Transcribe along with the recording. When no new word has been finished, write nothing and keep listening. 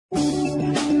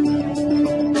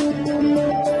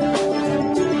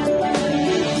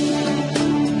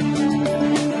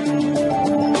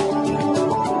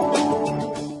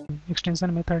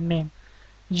extension method name,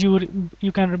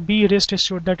 you can be rest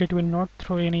assured that it will not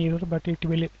throw any error, but it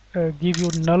will give you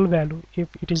null value if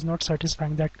it is not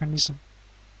satisfying that condition.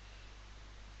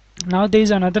 Now there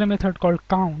is another method called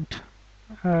count.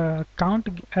 Count,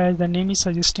 as the name is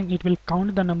suggesting, it will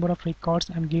count the number of records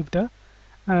and give the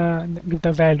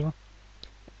value.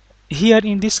 Here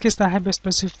in this case I have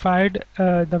specified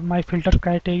my filter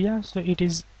criteria, so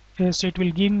it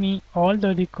will give me all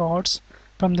the records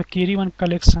from the query 1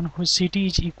 collection whose city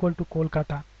is equal to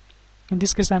Kolkata. In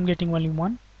this case I am getting only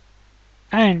one.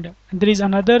 And there is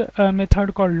another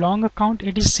method called long count.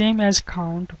 It is same as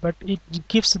count, but it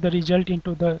gives the result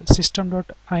into the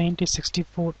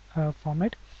System.int64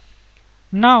 format.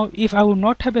 Now if I would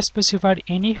not have specified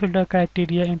any filter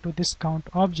criteria into this count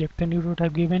object, then it would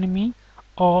have given me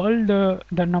all the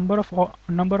number of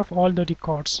all the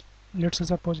records. Let's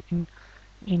suppose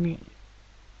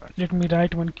let me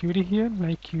write one query here,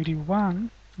 like query1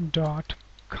 dot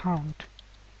count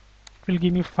will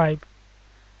give me 5,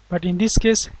 but in this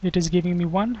case it is giving me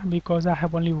 1 because I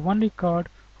have only one record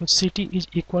whose city is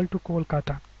equal to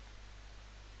Kolkata.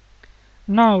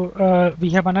 Now we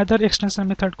have another extension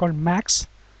method called max.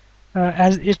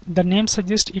 As the name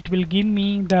suggests, it will give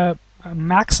me the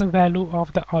max value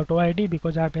of the auto ID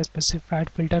because I have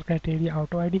specified filter criteria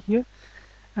auto ID here.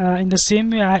 In the same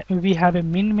way we have a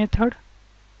min method.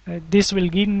 This will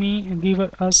give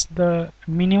us the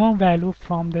minimum value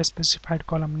from the specified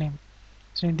column name.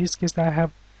 So in this case I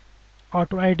have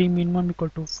auto ID minimum equal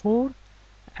to 4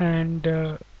 and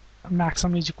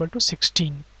maximum is equal to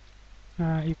 16.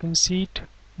 You can see it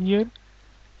here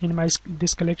in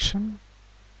this collection.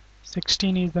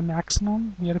 16 is the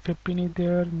maximum, here 15 is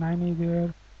there, 9 is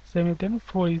there, 7 is there,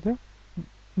 4 is the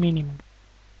minimum.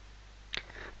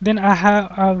 Then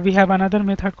we have another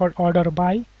method called order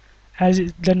by. As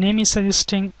the name is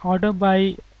suggesting, order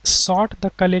by sort the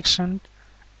collection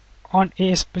on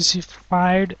a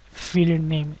specified field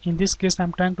name. In this case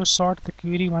I'm trying to sort the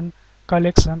query 1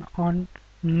 collection on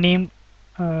name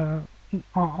on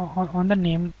the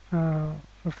name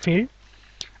field.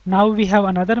 Now we have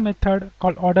another method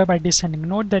called order by descending.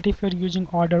 Note that if you are using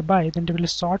order by, then it will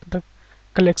sort the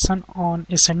collection on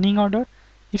ascending order.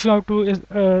 If you have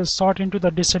to sort into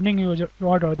the descending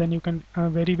order, then you can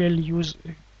very well use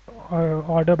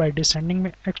order by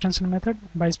descending extension method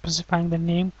by specifying the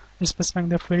name, specifying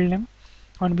the field name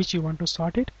on which you want to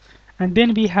sort it. And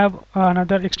then we have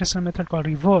another extension method called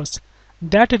reverse.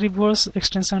 That reverse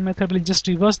extension method will just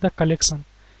reverse the collection.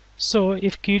 So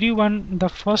if query 1 the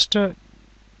first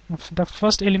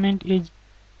element is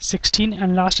 16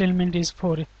 and last element is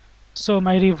 4, so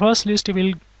my reverse list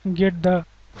will get the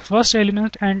first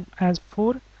element and as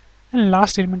 4 and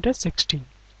last element as 16.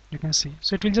 You can see,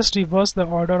 so it will just reverse the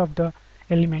order of the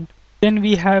element. Then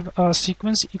we have a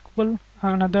sequence equal,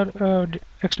 another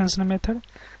extension method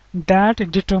that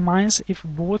determines if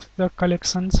both the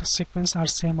collections sequence are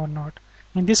same or not.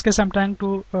 In this case I'm trying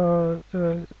to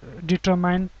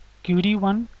determine query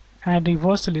 1 and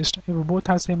reverse list if both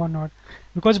are same or not.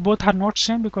 Because both are not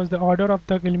same, because the order of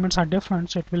the elements are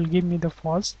different, so it will give me the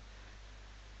false.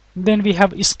 Then we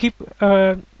have skip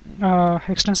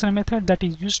extension method that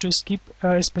is used to skip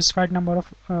a specified number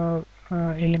of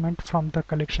element from the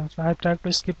collection. So I have tried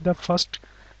to skip the first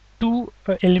 2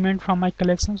 element from my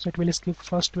collection, so it will skip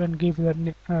first 2 and give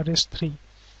the rest 3.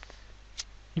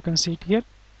 You can see it here.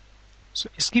 So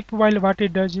skip while what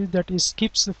it does is that it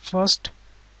skips the first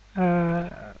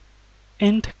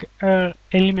nth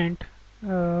element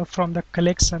from the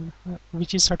collection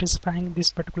which is satisfying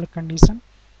this particular condition,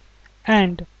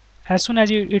 and as soon as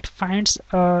it finds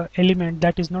element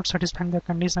that is not satisfying the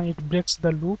condition, it breaks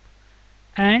the loop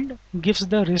and gives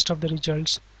the rest of the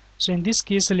results. So in this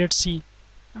case, let's see,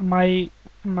 my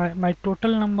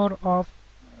total number of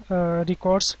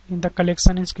records in the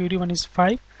collection in query 1 is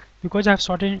 5 because I have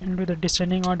sorted into the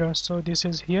descending order. So this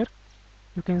is here,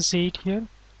 you can see it here,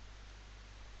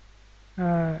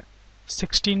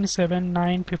 16, 7,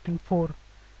 9, 15, 4,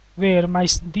 where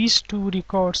these 2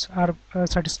 records are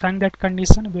satisfying that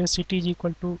condition, where city is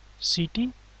equal to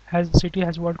city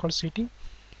has word called city,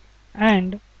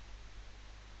 and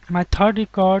my third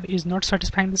record is not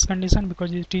satisfying this condition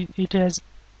because it has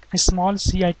a small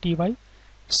city,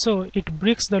 so it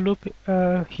breaks the loop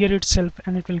here itself,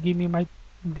 and it will give me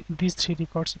these 3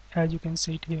 records as you can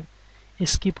see it here.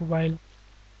 Skip while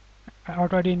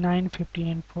auto ID 9, 15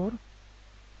 and 4,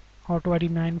 auto ID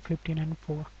 9, 15 and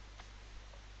 4.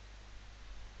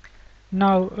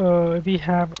 Now we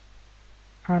have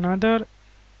another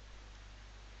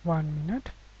 1 minute.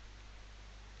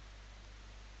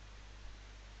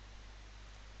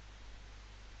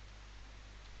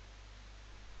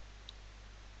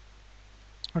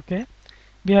 Okay,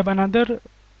 we have another,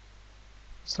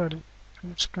 sorry,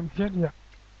 let's come here. Yeah,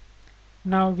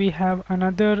 now we have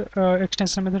another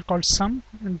extension method called sum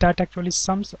that actually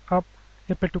sums up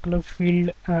a particular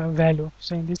field value.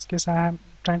 So in this case I am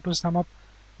trying to sum up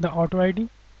the auto ID,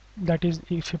 that is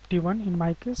E51 in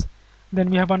my case. Then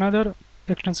we have another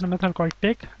extension method called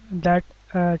take that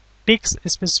takes a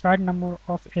specified number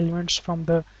of elements from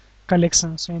the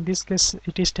collection. So in this case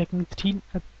it is taking three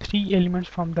elements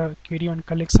from the query on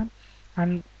collection,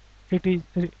 and it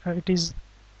is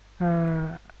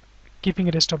uh, keeping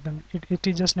the rest of them. It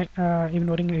is just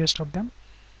ignoring the rest of them.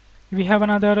 We have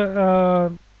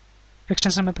another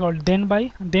extension method called then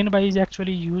by. Then by is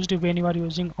actually used when you are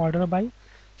using order by.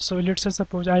 So let's say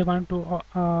suppose I want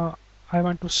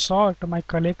to sort my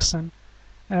collection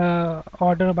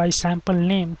order by sample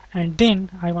name, and then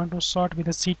I want to sort with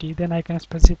the city. Then I can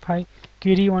specify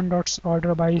query one dot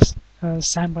order by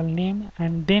sample name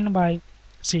and then by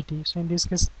city. So in this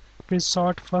case it will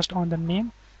sort first on the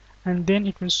name and then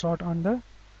it will sort on the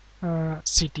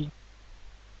city.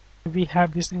 We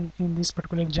have this in this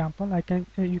particular example.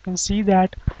 You can see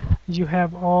that you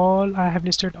have all, I have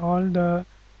listed all the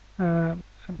uh,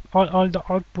 all the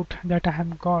output that I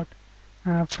have got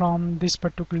from this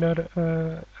particular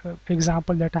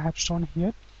example that I have shown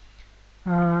here.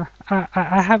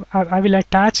 I will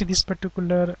attach this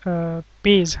particular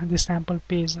page, the sample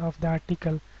page of the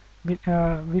article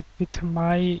with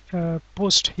my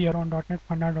post here on .NET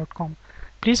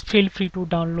Please feel free to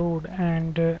download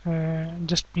and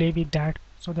just play with that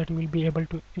so that you will be able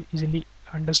to easily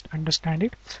understand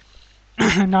it.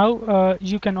 Now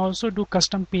you can also do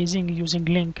custom paging using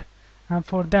LINQ.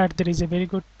 For that there is a very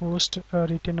good post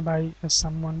written by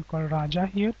someone called Raja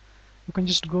here. You can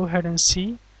just go ahead and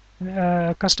see.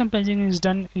 Custom paging is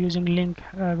done using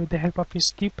LINQ with the help of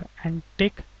skip and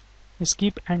take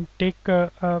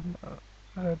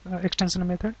extension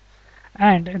method.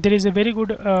 And there is a very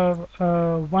good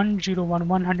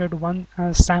 101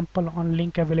 sample on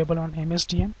LINQ available on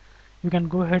MSDN. You can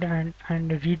go ahead and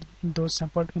read those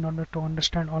samples in order to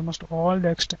understand almost all the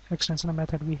extension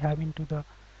method we have into the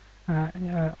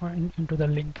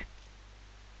LINQ.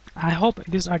 I hope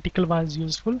this article was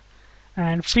useful,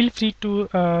 and feel free to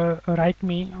write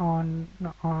me on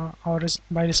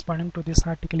by responding to this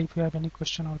article if you have any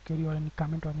question or query or any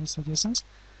comment or any suggestions.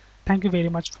 Thank you very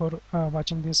much for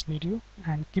watching this video,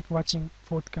 and keep watching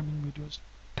forthcoming videos.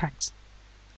 Thanks.